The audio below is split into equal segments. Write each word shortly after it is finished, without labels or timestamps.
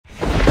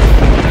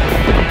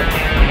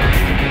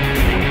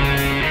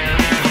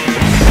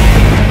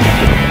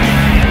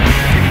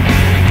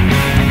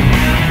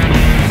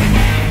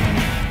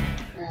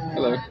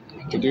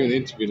doing the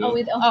interview now.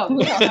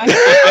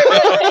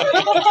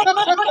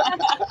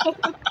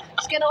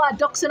 Just getting all our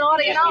ducks in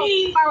order, you know.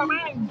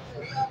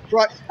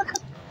 Right.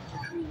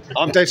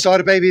 I'm Dave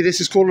Sider, baby.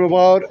 This is Calling the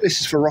Wild. This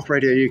is for Rock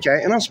Radio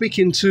UK, and I'm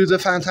speaking to the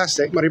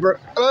fantastic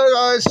Muddibrooke. Hello,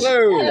 guys.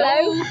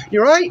 Hello.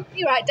 You right?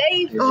 You right,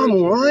 Dave? I'm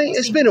all right.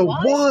 It's been a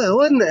while,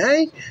 hasn't it,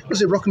 eh?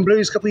 Was it Rock and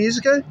Blues a couple of years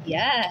ago?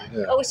 Yeah.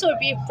 Oh, we saw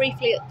you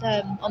briefly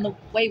at on the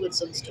Wayward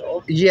Sons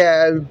tour.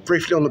 Yeah,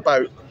 briefly on the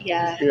boat.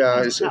 Yeah. Yeah,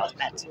 that was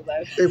mental,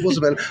 though. It was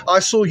a bit. I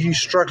saw you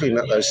struggling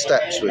up those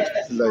steps with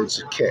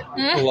loads of kit.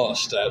 A lot of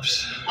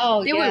steps.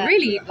 Oh, they were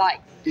really like.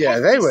 Yeah,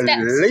 they were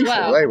steps lethal.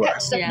 well. They were. I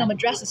kept stepping on my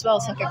dress as well,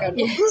 so I kept going.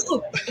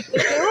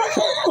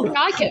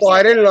 I kept Well,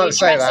 I didn't like to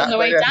say that. on the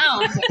way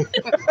down.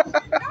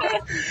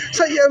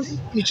 So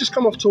you just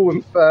come off tour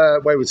with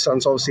Wayward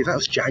Sons. Obviously, that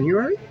was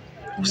January.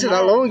 Was it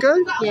that long ago?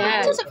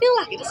 Yeah. It doesn't feel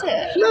like it, does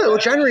it? No. Well,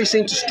 January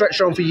seemed to stretch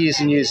on for years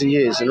and years and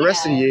years, and the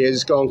rest of the year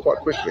has gone quite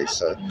quickly.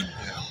 So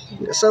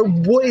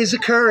what is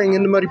occurring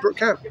in the Muddibrooke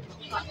camp?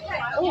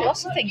 Oh,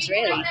 lots of things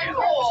really.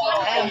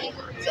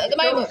 So at the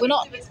moment we're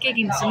not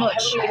gigging so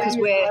much because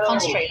we're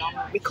concentrating on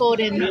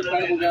recording and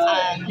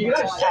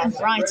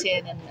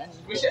writing and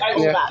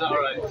all that.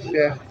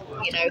 Yeah.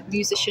 You know,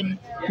 musician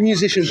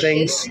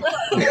things.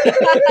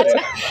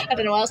 I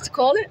don't know what else to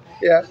call it.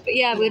 Yeah. But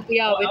yeah, we're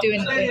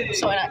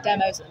sorting out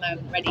demos at the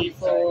moment, ready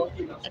for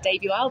a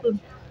debut album.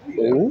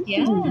 Ooh.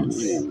 Yes.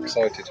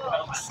 Excited.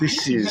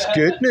 This is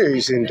good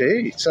news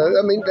indeed. So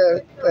I mean,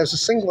 there's a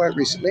single out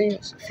recently.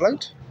 It's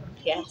Float.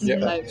 Yes. Yeah.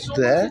 Loads.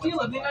 There.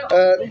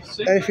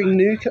 Anything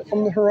new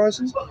on the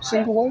horizon,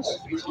 single-wise?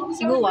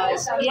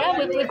 Single-wise,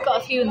 yeah, we've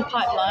got a few in the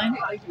pipeline.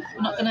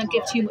 We're not going to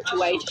give too much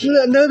away.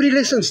 No, nobody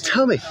listens.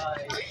 Tell me.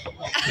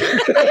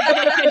 You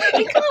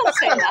can't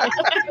say that.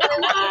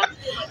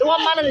 The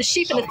one man and the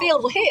sheep in the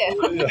field were here.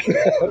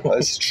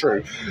 That's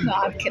true. No,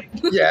 I'm kidding.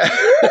 Yeah.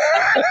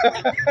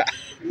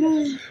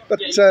 But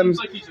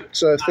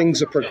so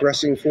things are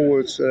progressing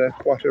forward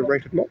quite a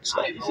rate of knots.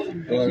 Oh,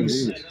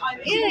 indeed.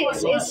 Yeah,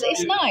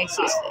 it's nice.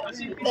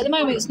 At the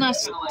moment, it's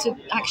nice to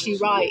actually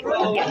write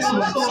and get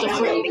some stuff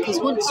written because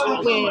once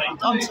we're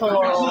on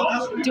tour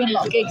or doing a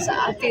lot of gigs,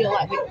 I feel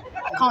like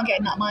I can't get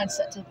in that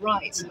mindset to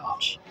write so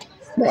much.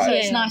 Right. So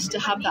it's nice to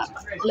have that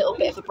little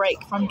bit of a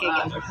break from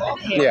gigging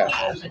here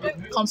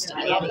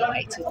constantly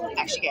anyway to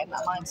actually get in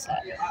that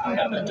mindset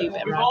and do a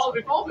bit of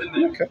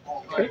writing. Okay.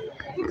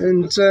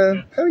 And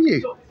how are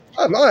you?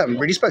 I haven't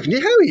really spoken to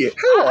you. How are you?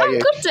 How are you?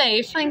 Good,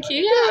 Dave. Thank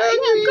you. Yeah,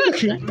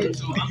 I'm good.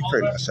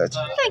 Very nice, Ed.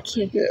 Thank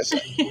you.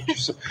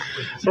 Yes.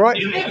 All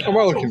right. I'm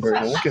well looking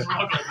very nice. Good.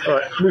 All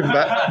right, moving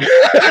back.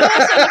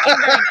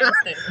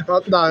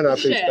 No,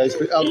 please.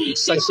 I'll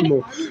say some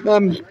more.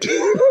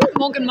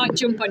 Morgan might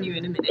jump on you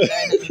in a minute.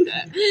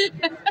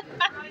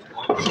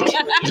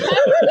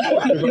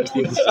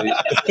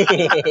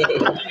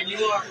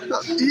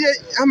 Yeah,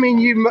 I mean,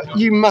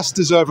 you must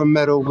deserve a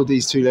medal with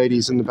these two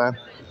ladies in the band.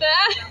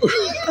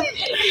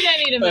 You don't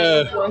need a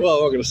medal. Well, I'm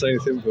not going to say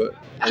anything, but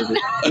maybe.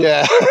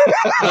 Yeah.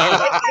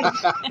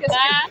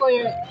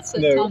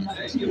 No,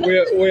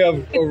 we have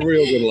a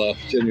real good laugh,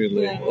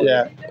 genuinely.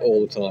 Yeah.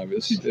 All the time.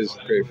 It's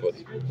great fun.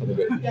 I love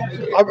it.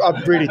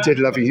 I really did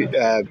love you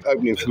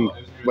opening from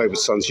Wayward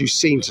Sons. You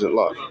seemed to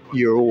look like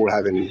you're all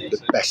having the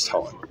best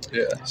time.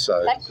 Yeah.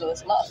 So. That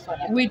was a lot of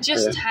fun. We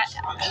just had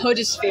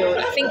Huddersfield.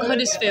 I think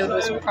Huddersfield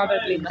was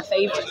probably my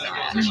favourite.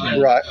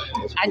 Right.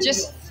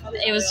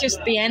 It was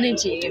just the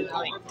energy in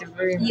like the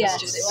room was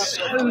just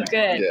so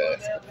good. Yeah.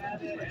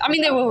 I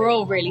mean, they were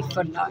all really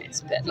fun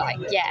nights, but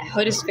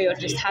Huddersfield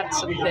just had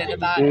something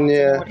about it.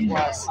 Yeah. What it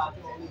was.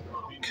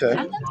 Okay.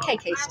 And then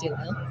KK Steel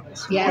Mill.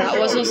 Yeah, that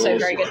was also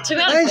very good. To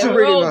be honest, It's a they were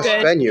really all nice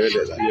good. venue,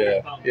 isn't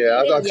it?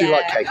 Yeah. I do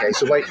like KK.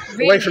 So away from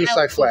the helpful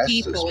southwest.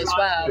 people as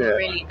well. Yeah.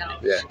 Really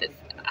nice. Yeah. But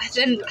I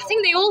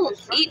think they all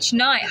each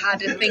night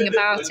had a thing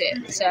about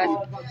it. So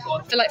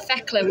I feel like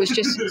Thekla was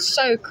just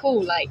so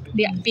cool, like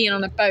being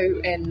on a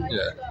boat and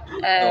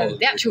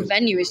the actual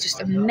venue is just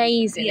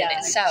amazing in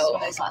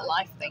itself. It's like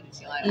life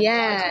things.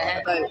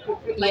 Yeah.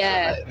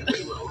 Yeah.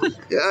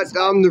 Yeah,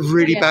 I'm the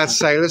really bad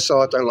sailor, so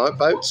I don't like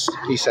boats,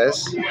 he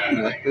says.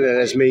 And then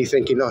there's me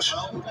thinking,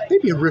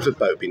 maybe a riverboat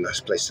would be a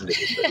nice place to live.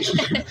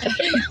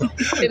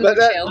 But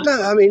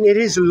no, I mean, it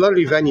is a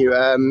lovely venue.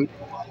 I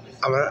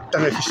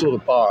don't know if you saw the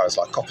bar. It's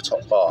like Copper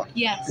Top Bar.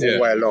 Yes. All the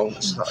way along.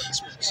 It's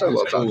so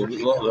well done. Cool.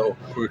 There's a lot of little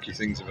quirky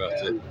things about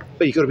it.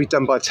 But you've got to be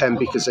done by 10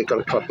 because they've got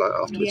a club night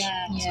afterwards.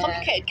 Yeah, it's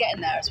complicated getting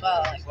there as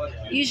well. Like,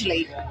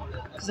 usually,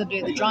 because I'm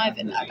doing the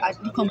driving, I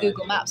look on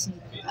Google Maps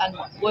and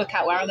work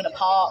out where I'm going to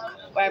park,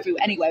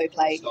 anywhere we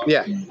play.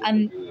 Yeah.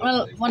 And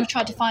when I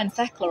tried to find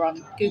Thekla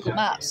on Google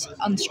Maps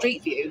on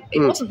Street View,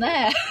 it wasn't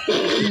there.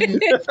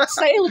 It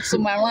sailed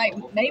somewhere. I'm like,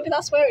 maybe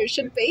that's where it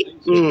should be.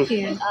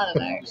 Yeah. I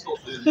don't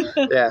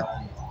know. Yeah.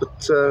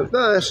 But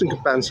no, there's some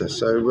good banter.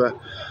 So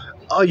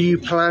are you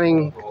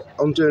planning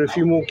on doing a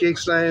few more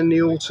gigs now in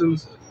the autumn,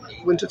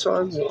 winter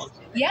time?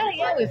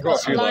 Yeah, we've Got a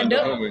got few lined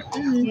up, haven't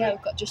we? Yeah,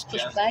 we've got Just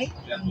Push Play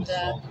and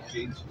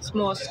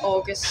S'mores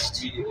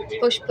August,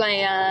 Push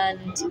Play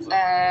and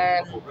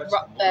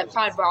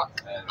Pride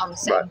Rock on the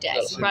same day.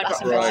 That's Pride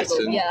Rock Brighton.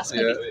 Festival. yeah, that's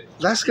gonna be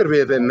That's going to be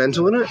a bit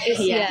mental, isn't it?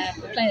 yeah.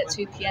 We're playing at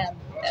 2 p.m.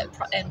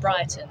 In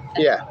Brighton.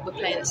 And Yeah. we're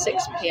playing at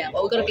 6 p.m.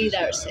 Well, we've got to be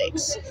there at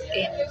 6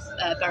 in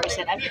Bury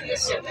St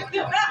Edmunds.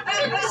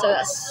 So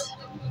that's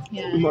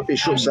It might be a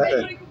short set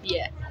then.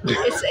 yeah.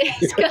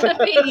 It's gonna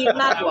be a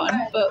mad one,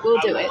 but we'll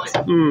do it.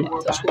 Yeah,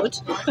 touch wood.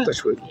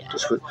 Touch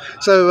wood.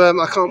 So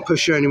I can't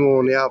push you any more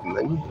on the album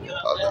then.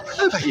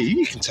 How about you?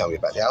 You can tell me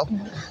about the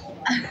album.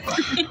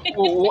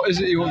 Well, what is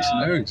it you want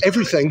to know?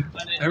 Everything.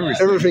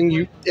 Everything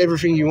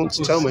you want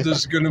to tell me.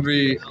 There's going to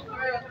be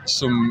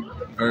some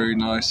very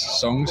nice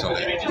songs on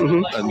it,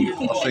 and I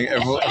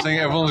think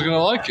everyone's going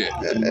to like it.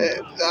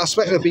 I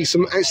expect there'll be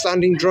some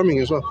outstanding drumming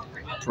as well.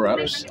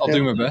 Perhaps I'll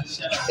do my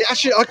best.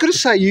 Actually, I've got to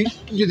say,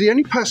 you're the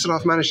only person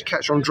I've managed to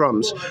catch on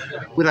drums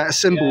without a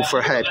cymbal for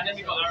a head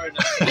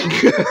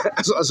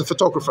as a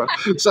photographer.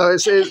 So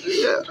it's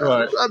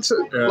Right. that's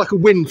like a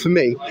win for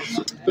me.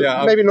 But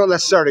Yeah, maybe not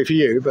necessarily for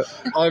you, but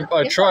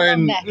I try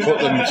and put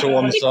them to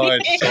one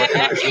side so I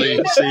can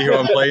actually see who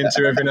I'm playing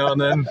to every now and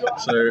then.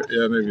 So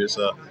yeah, maybe it's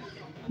that.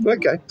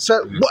 okay.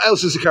 So what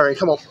else is occurring?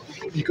 Come on,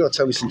 you've got to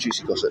tell me some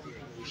juicy gossip.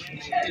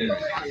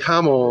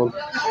 Come on.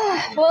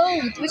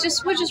 Well, we're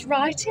just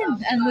writing,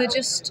 and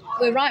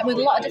we're writing with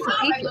a lot of different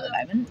people at the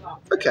moment.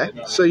 Okay,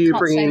 so you're Can't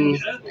bringing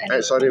say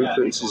outside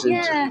influences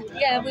into.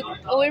 Yeah.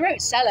 We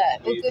wrote Cellar.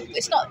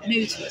 It's not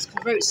new to us.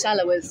 We wrote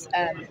Cellar with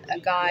a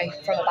guy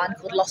from a band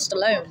called Lost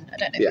Alone. I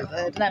don't know if you've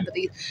heard of them, but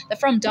they're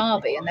from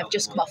Derby, and they've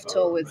just come off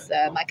tour with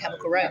My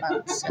Chemical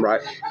Romance.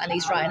 Right. And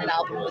he's writing an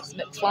album with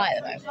McFly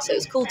at the moment. So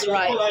it's cool to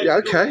write. Yeah,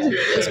 okay.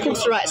 It's cool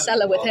to write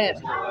Cellar with him,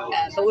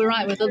 but we're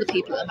writing with other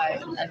people at the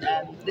moment. And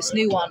this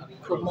new one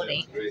called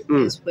Money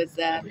is with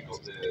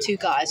two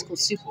guys called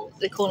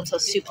they call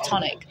themselves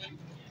Supertonic,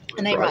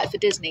 and they write for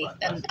Disney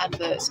and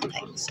adverts and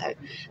things, so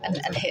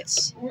and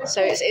hits.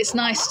 So it's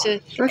nice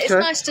to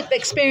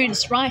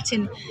experience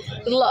writing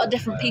with a lot of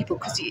different people,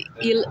 because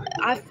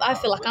I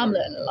feel like I'm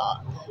learning a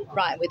lot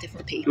writing with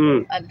different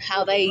people and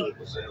how they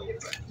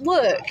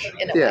work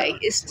in a way.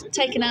 It's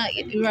taking out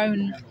your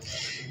own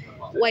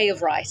way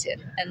of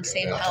writing and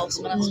seeing how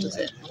someone else does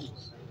it.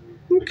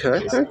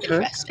 Okay.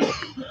 Interesting.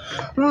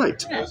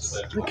 Right. Yes.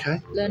 Okay.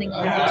 Learning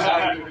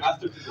on.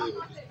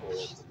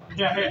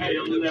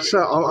 So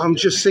I'm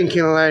just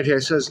thinking aloud here.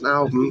 So it's an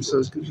album, so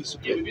it's going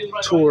to be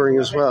touring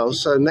as well.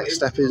 So next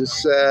step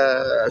is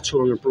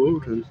touring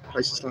abroad and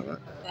places like that.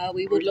 Well,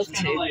 we would love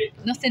to.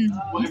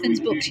 Nothing's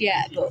booked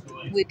yet, but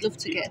we'd love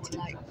to get to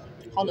like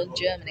Holland,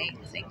 Germany,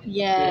 I think.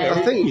 Yeah.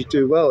 I think you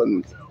do well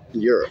in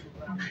Europe.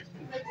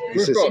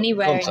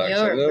 Anywhere in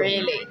Europe,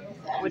 really,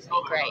 would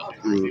be great.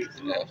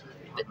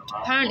 But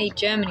apparently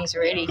Germany's a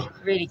really,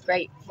 really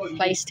great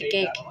place to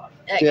gig.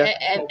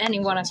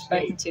 Anyone I've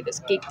spoken to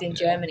that's gigged in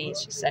Germany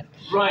has just said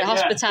the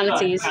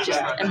hospitality is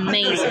just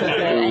amazing for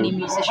any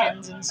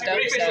musicians and stuff.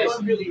 So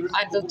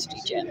I'd love to do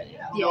Germany.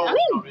 Yeah. I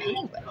mean,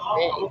 anywhere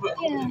really.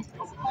 Yeah.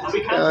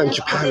 And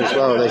Japan as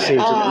well. They seem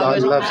to love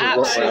it.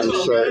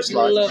 Absolutely. So it's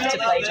like Love to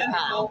play Japan.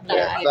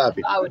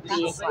 I would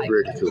be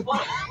really cool.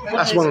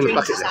 That's one on the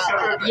bucket list.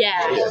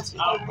 Yeah,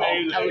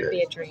 that would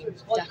be a dream,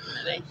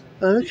 definitely.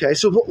 Okay,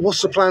 so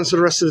what's the plans for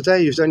the rest of the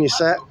day? You've done your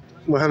set.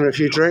 We're having a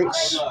few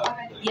drinks.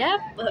 Yeah,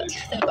 but I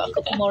think I've got a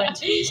couple more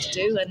interviews to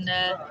do, and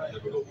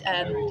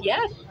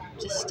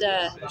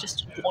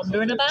just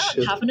wandering about,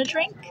 having a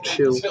drink.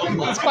 Chill.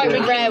 It's quite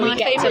rare we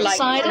get to like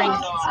cider. drink.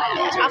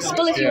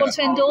 Aspel, if you want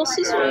to endorse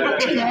us,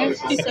 you know.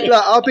 So.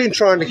 Look, I've been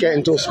trying to get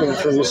endorsement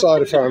from the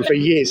Cider Farm for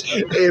years.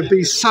 It'd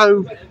be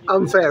so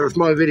unfair if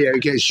my video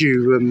gets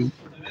you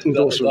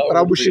endorsement, but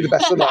I wish you the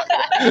best of luck.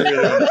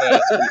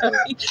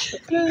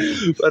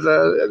 But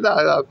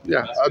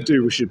I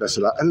do wish you the best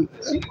of luck, and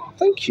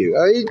thank you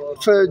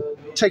for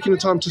taking the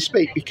time to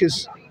speak,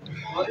 because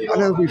I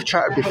know we've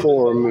chatted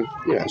before and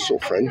we're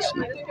sort of friends.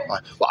 And I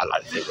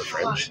like to think we're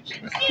friends.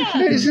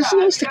 It's just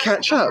nice to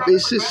catch up.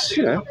 It's just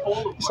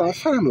it's our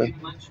family.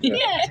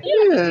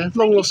 Yeah,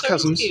 long lost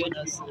cousins.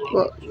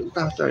 Well,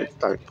 no,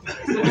 don't.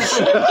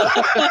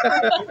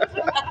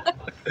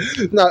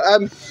 No,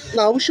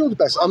 I wish you all the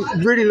best. I'm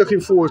really looking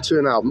forward to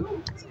an album.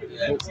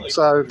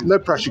 So no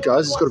pressure,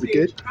 guys. It's got to be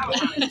good.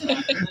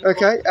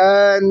 Okay,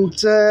 and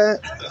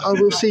I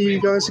will see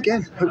you guys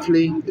again,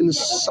 hopefully in the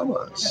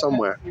summer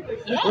somewhere.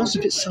 It's a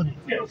bit sunny.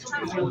 Yeah,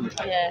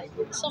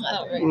 something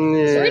out Yeah.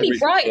 It's really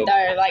bright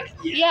though. Like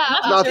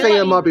I think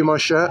it might be my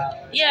shirt.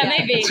 Yeah,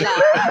 maybe.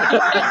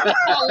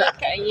 I'll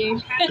look at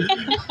you.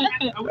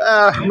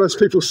 Most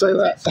people say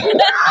that.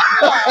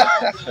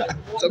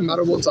 Doesn't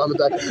matter what time of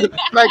day.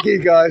 Thank you,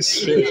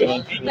 guys.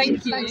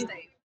 Thank you.